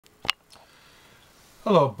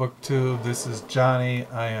Hello, BookTube. This is Johnny.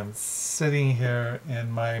 I am sitting here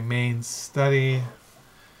in my main study.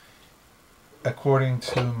 According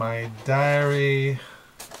to my diary,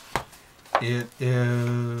 it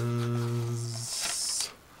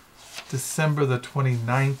is December the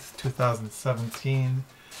 29th, 2017.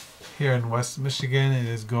 Here in West Michigan, it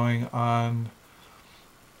is going on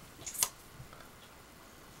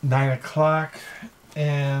 9 o'clock,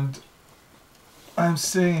 and I'm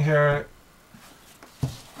sitting here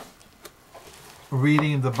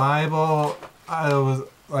reading the Bible.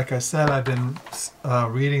 Like I said, I've been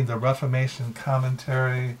reading the Reformation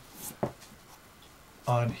commentary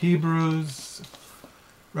on Hebrews,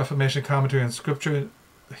 Reformation commentary on Scripture,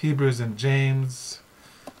 Hebrews and James.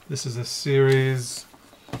 This is a series.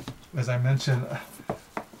 As I mentioned,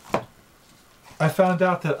 I found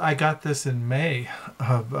out that I got this in May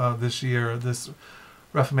of this year, this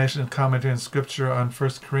Reformation commentary on Scripture on 1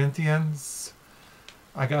 Corinthians.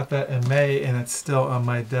 I got that in May, and it's still on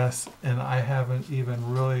my desk, and I haven't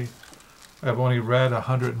even really, I've only read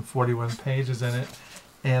 141 pages in it,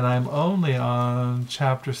 and I'm only on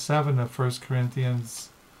chapter 7 of 1 Corinthians,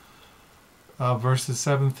 verses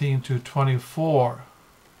 17 to 24.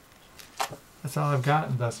 That's all I've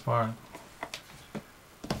gotten thus far.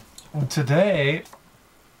 And today,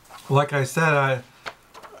 like I said,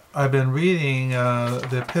 I've been reading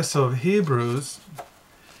the Epistle of Hebrews,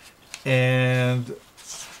 and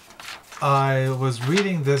I was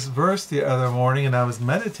reading this verse the other morning, and I was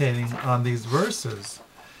meditating on these verses.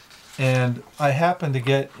 And I happened to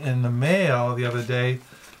get in the mail the other day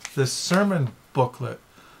this sermon booklet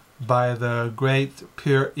by the great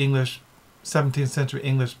 17th century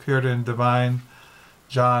English Puritan divine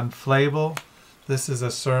John Flavel. This is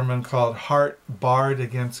a sermon called Heart Barred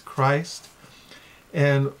Against Christ.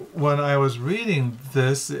 And when I was reading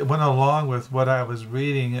this, it went along with what I was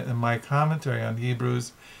reading in my commentary on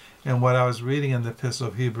Hebrews and what I was reading in the Epistle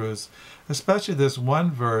of Hebrews, especially this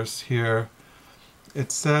one verse here.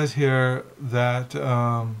 It says here that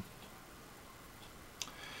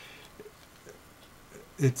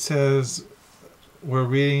it says, we're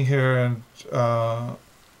reading here, and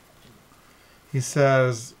he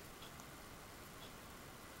says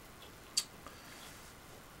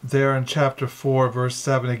there in chapter 4, verse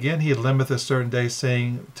 7, again he limiteth a certain day,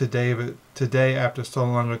 saying to David, today after so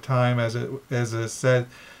long a time, as it is said,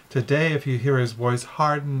 today, if you hear his voice,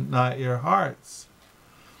 harden not your hearts.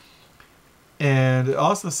 And it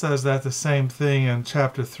also says that the same thing in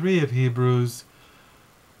chapter 3 of Hebrews,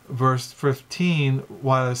 verse 15,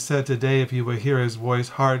 while it said, today, if you will hear his voice,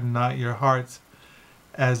 harden not your hearts,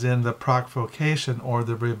 as in the provocation or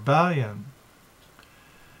the rebellion.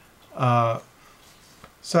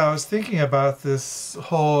 So I was thinking about this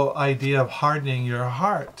whole idea of hardening your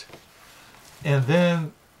heart. And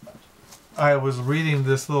then I was reading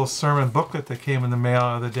this little sermon booklet that came in the mail the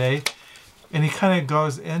other day, and he kind of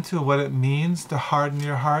goes into what it means to harden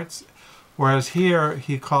your hearts, whereas here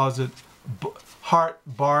he calls it heart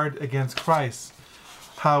barred against Christ,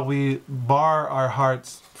 how we bar our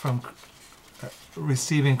hearts from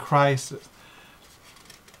receiving Christ.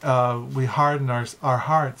 We harden our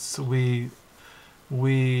hearts, we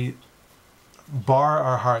bar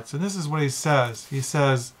our hearts. And this is what he says. He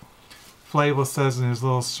says, Flavel says in his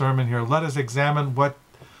little sermon here, let us examine what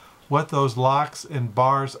those locks and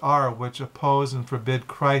bars are which oppose and forbid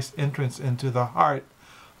Christ's entrance into the heart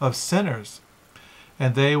of sinners.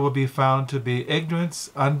 And they will be found to be ignorance,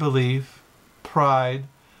 unbelief, pride,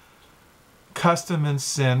 custom and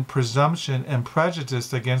sin, presumption, and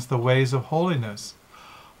prejudice against the ways of holiness.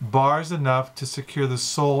 Bars enough to secure the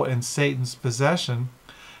soul in Satan's possession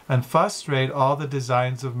and frustrate all the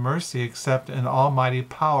designs of mercy, except an almighty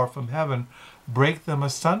power from heaven break them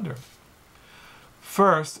asunder.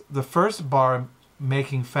 First, the first bar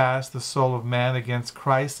making fast the soul of man against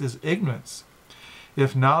Christ is ignorance.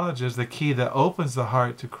 If knowledge is the key that opens the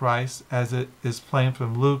heart to Christ, as it is plain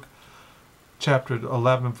from Luke chapter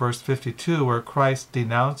 11, verse 52, where Christ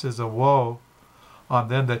denounces a woe on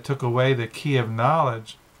them that took away the key of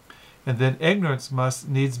knowledge, and then ignorance must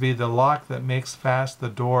needs be the lock that makes fast the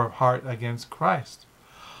door of heart against Christ.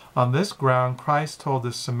 On this ground, Christ told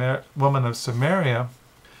the woman of Samaria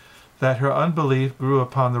that her unbelief grew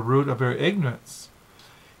upon the root of her ignorance.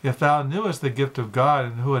 If thou knewest the gift of God,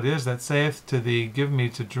 and who it is that saith to thee, give me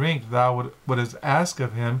to drink, thou wouldst ask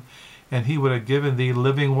of him, and he would have given thee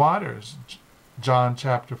living waters. John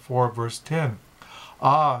chapter 4, verse 10.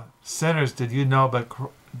 Ah, sinners, did you know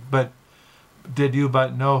did you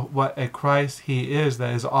but know what a Christ he is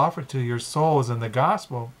that is offered to your souls in the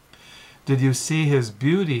gospel? Did you see his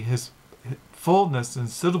beauty, his fullness and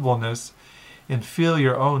suitableness, and feel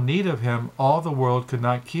your own need of him, all the world could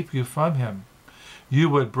not keep you from him. You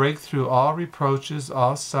would break through all reproaches,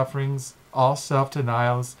 all sufferings, all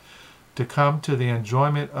self-denials, to come to the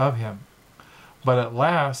enjoyment of him. But at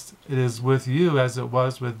last it is with you as it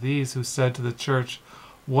was with these who said to the church,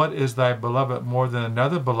 "What is thy beloved more than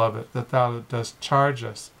another beloved, that thou dost charge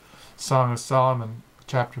us?" Song of Solomon,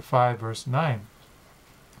 chapter 5, verse 9.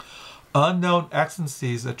 Unknown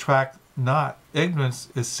excellencies attract not. Ignorance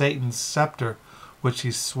is Satan's scepter, which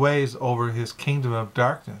he sways over his kingdom of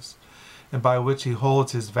darkness, and by which he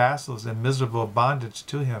holds his vassals in miserable bondage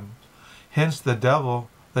to him. Hence the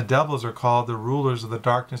devils are called the rulers of the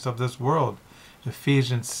darkness of this world.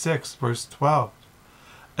 Ephesians 6, verse 12.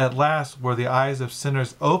 At last were the eyes of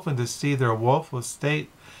sinners opened to see their woeful state,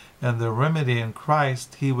 and the remedy in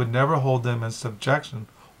Christ. He would never hold them in subjection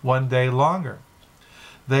one day longer.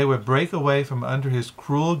 They would break away from under his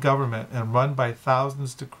cruel government and run by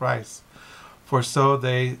thousands to Christ. For so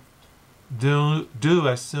they do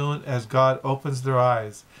as soon as God opens their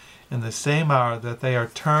eyes. In the same hour that they are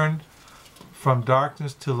turned from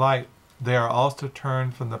darkness to light, they are also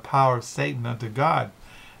turned from the power of Satan unto God.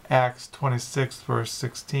 Acts 26, verse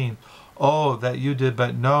 16. Oh, that you did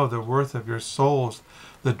but know the worth of your souls,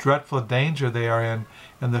 the dreadful danger they are in,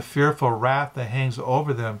 and the fearful wrath that hangs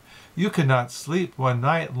over them. You could not sleep one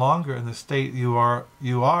night longer in the state you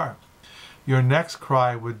are. Your next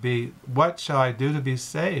cry would be, "What shall I do to be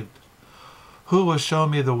saved? Who will show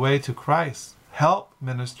me the way to Christ? Help,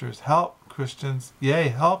 ministers, help, Christians, yea,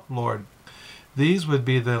 help, Lord." These would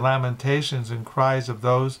be the lamentations and cries of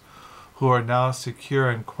those who are now secure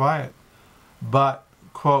and quiet. But,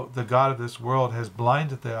 quote, "the God of this world has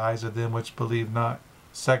blinded the eyes of them which believe not."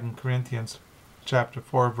 2 Corinthians chapter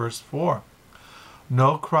 4, verse 4.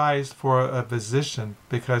 No cries for a physician,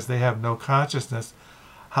 because they have no consciousness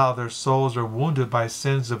how their souls are wounded by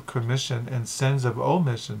sins of commission and sins of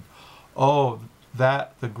omission. Oh,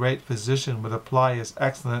 that the great physician would apply his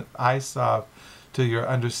excellent eye salve to your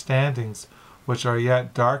understandings, which are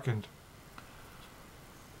yet darkened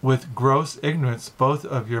with gross ignorance both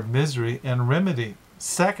of your misery and remedy.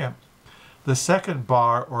 Second, the second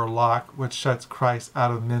bar or lock which shuts Christ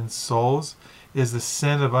out of men's souls is the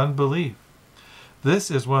sin of unbelief.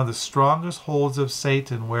 This is one of the strongest holds of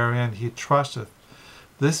Satan, wherein he trusteth.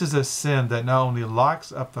 This is a sin that not only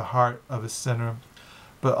locks up the heart of a sinner,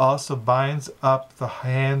 but also binds up the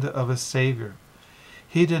hand of a Savior.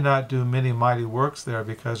 He did not do many mighty works there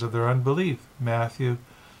because of their unbelief. Matthew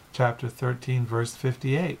chapter 13, verse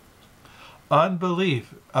 58.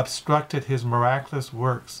 Unbelief obstructed his miraculous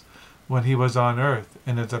works when he was on earth,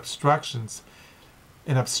 and it obstructs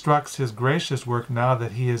his gracious work now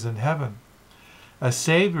that he is in heaven. A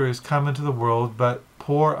Savior is come into the world, but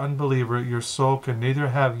poor unbeliever, your soul can neither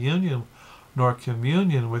have union nor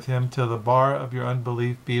communion with him till the bar of your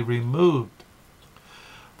unbelief be removed.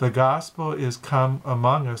 The gospel is come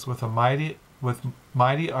among us with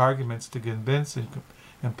mighty arguments to convince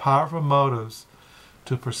and powerful motives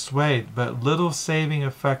to persuade, but little saving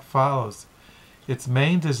effect follows. Its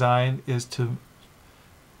main design is to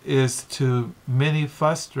many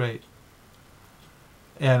frustrate,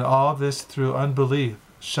 and all this through unbelief,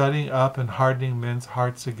 shutting up and hardening men's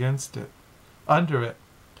hearts against it. Under it,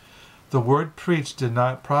 the word preached did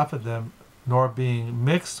not profit them, nor being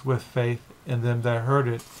mixed with faith in them that heard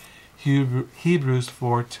it. Hebrews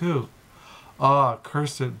 4:2. Ah,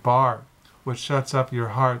 cursed bar, which shuts up your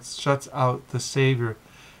hearts, shuts out the Savior,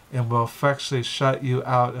 and will effectually shut you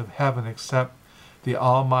out of heaven, except the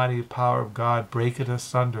almighty power of God break it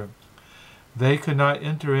asunder. They could not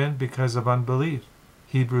enter in because of unbelief.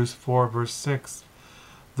 Hebrews 4, verse 6.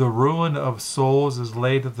 The ruin of souls is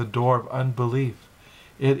laid at the door of unbelief.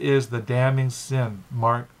 It is the damning sin,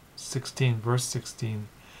 Mark 16, verse 16,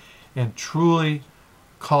 and truly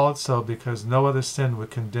called so because no other sin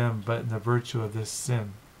would condemn but in the virtue of this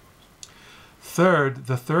sin. Third,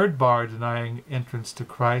 the third bar denying entrance to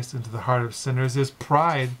Christ into the heart of sinners is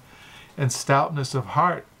pride and stoutness of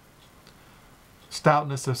heart,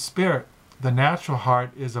 stoutness of spirit. The natural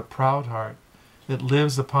heart is a proud heart. It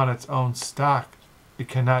lives upon its own stock. It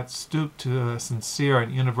cannot stoop to a sincere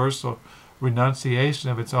and universal renunciation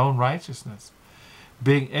of its own righteousness.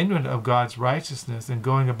 Being ignorant of God's righteousness and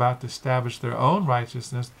going about to establish their own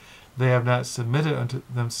righteousness, they have not submitted unto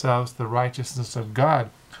themselves the righteousness of God.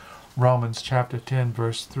 Romans chapter 10,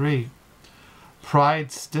 verse 3.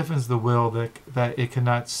 Pride stiffens the will that it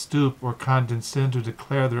cannot stoop or condescend to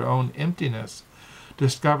declare their own emptiness,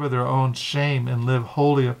 discover their own shame, and live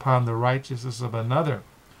wholly upon the righteousness of another.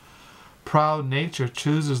 Proud nature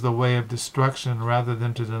chooses the way of destruction rather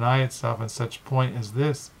than to deny itself in such point as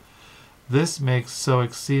this. This makes so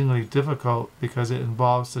exceedingly difficult because it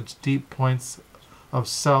involves such deep points of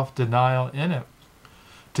self-denial in it.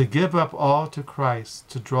 To give up all to Christ,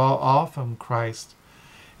 to draw all from Christ,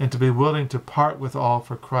 and to be willing to part with all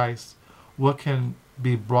for Christ, what can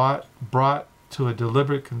be brought to a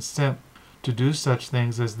deliberate consent to do such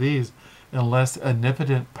things as these, unless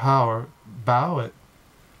omnipotent power bow it?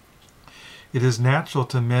 It is natural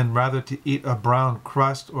to men rather to eat a brown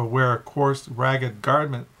crust or wear a coarse, ragged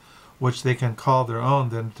garment which they can call their own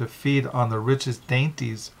than to feed on the richest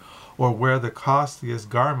dainties or wear the costliest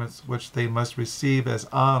garments which they must receive as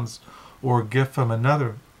alms or gift from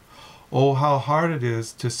another. Oh, how hard it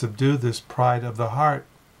is to subdue this pride of the heart.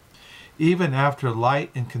 Even after light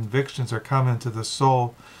and convictions are come into the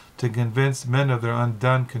soul to convince men of their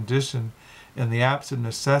undone condition and the absent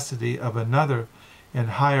necessity of another and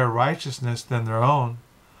higher righteousness than their own,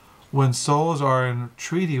 when souls are in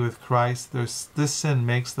treaty with Christ, this sin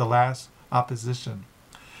makes the last opposition.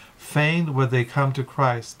 Fain would they come to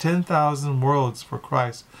Christ, 10,000 worlds for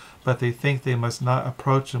Christ, but they think they must not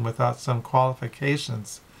approach him without some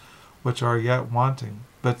qualifications which are yet wanting.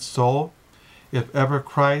 But soul, if ever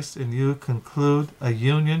Christ and you conclude a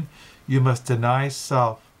union, you must deny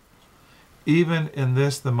self, even in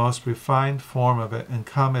this the most refined form of it, and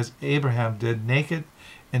come as Abraham did, naked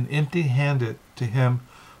and empty-handed, to him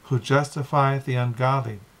who justifieth the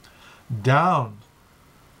ungodly. Down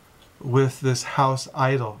with this house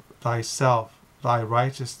idol, thyself, thy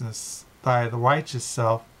righteousness, the righteous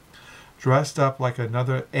self, dressed up like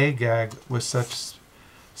another Agag with such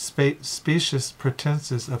specious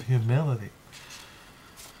pretenses of humility.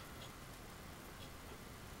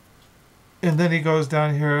 And then he goes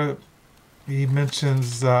down here, he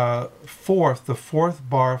mentions the fourth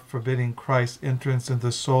bar forbidding Christ's entrance into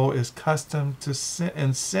the soul is custom to sin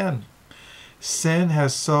and sin. Sin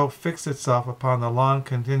has so fixed itself upon the long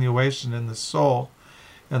continuation in the soul,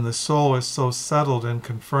 and the soul is so settled and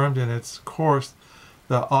confirmed in its course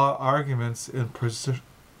that all arguments and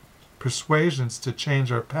persuasions to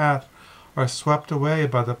change our path are swept away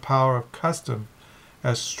by the power of custom,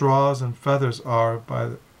 as straws and feathers are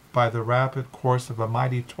by the rapid course of a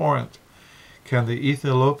mighty torrent. Can the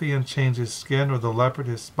Ethiopian change his skin, or the leopard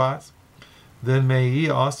his spots? Then may ye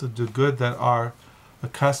also do good that are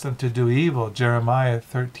accustomed to do evil. Jeremiah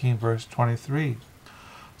 13 verse 23.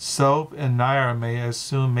 Soap and Nair may as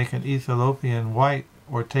soon make an Ethiopian white,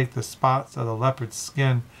 or take the spots of the leopard's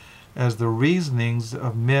skin, as the reasonings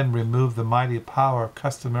of men remove the mighty power of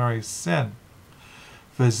customary sin.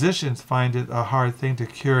 Physicians find it a hard thing to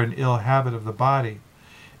cure an ill habit of the body.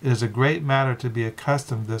 It is a great matter to be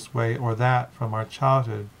accustomed this way or that from our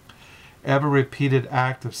childhood. Every repeated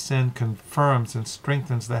act of sin confirms and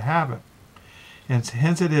strengthens the habit. And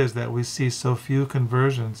hence it is that we see so few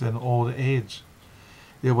conversions in old age.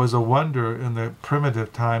 It was a wonder in the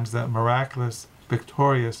primitive times that miraculous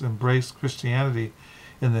Victorious embraced Christianity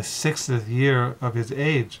in the 60th year of his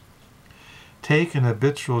age. Take an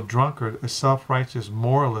habitual drunkard, a self-righteous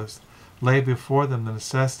moralist, lay before them the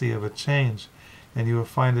necessity of a change, and you will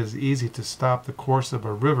find it as easy to stop the course of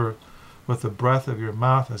a river with the breath of your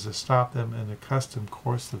mouth as to stop them in the accustomed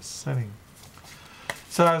course of sinning.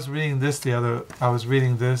 So I was reading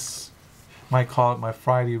this might call it my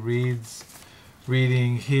Friday reads,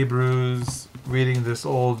 reading Hebrews, reading this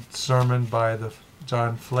old sermon by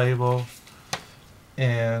John Flavel.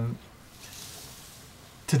 And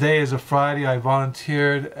today is a Friday. I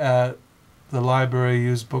volunteered at the library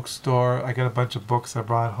used bookstore. I got a bunch of books I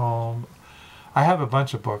brought home. I have a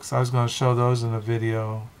bunch of books. I was going to show those in a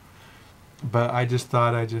video, but I just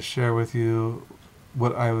thought I'd just share with you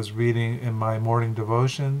what I was reading in my morning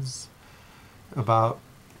devotions about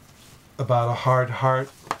a hard heart.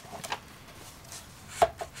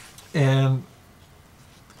 And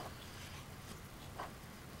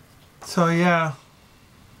so yeah,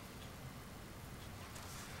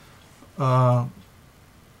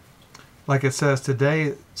 like it says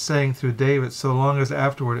today, saying through David, so long as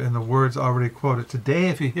afterward, in the words already quoted, today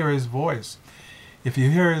if you hear his voice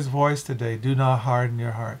today, do not harden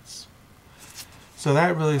your hearts. So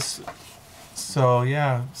that really, so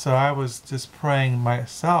I was just praying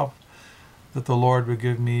myself that the Lord would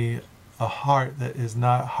give me a heart that is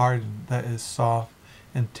not hardened, that is soft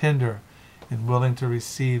and tender and willing to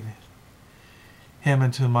receive him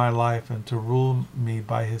into my life and to rule me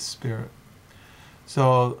by his Spirit.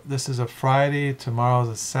 So this is a Friday, tomorrow's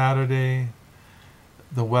a Saturday.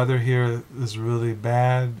 The weather here is really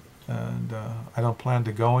bad, and I don't plan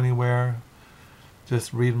to go anywhere.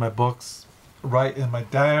 Just read my books, write in my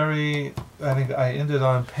diary. I think I ended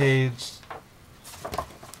on page,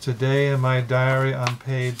 today in my diary on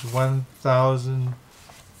page 1000,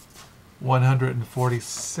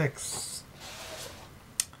 146.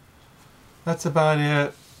 That's about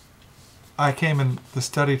it. I came in the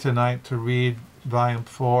study tonight to read volume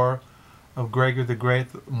 4 of Gregory the Great,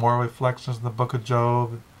 Moral Reflections in the Book of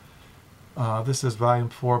Job. This is volume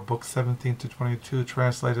 4, book 17 to 22,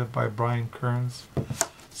 translated by Brian Kearns.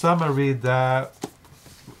 So I'm going to read that.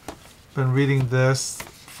 Been reading this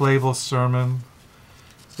Flavel sermon.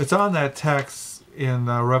 It's on that text in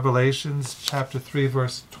Revelations chapter 3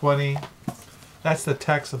 verse 20. That's the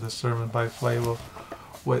text of the sermon by Flavel.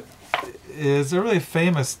 What is a really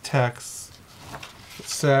famous text. It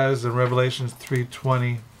says in Revelations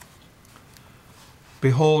 3:20,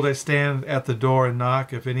 "Behold, I stand at the door and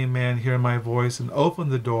knock. If any man hear my voice and open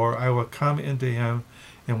the door, I will come into him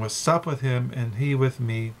and will sup with him, and he with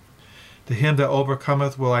me. To him that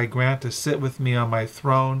overcometh will I grant to sit with me on my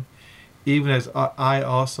throne, even as I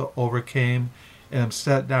also overcame and am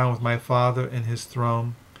set down with my Father in his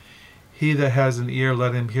throne. He that has an ear,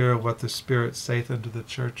 let him hear what the Spirit saith unto the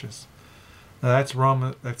churches." Now that's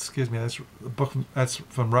that's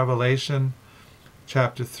from Revelation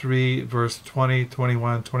chapter 3, verse 20,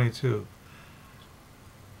 21, 22.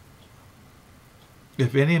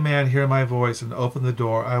 "If any man hear my voice and open the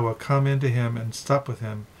door, I will come into him and sup with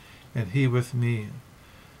him, and he with me.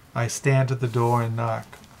 I stand at the door and knock."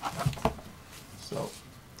 So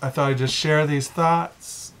I thought I'd just share these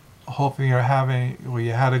thoughts, hoping you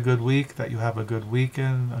had a good week, that you have a good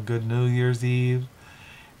weekend, a good New Year's Eve.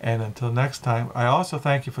 And until next time, I also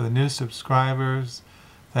thank you for the new subscribers.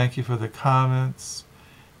 Thank you for the comments.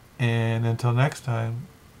 And until next time,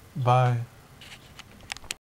 bye.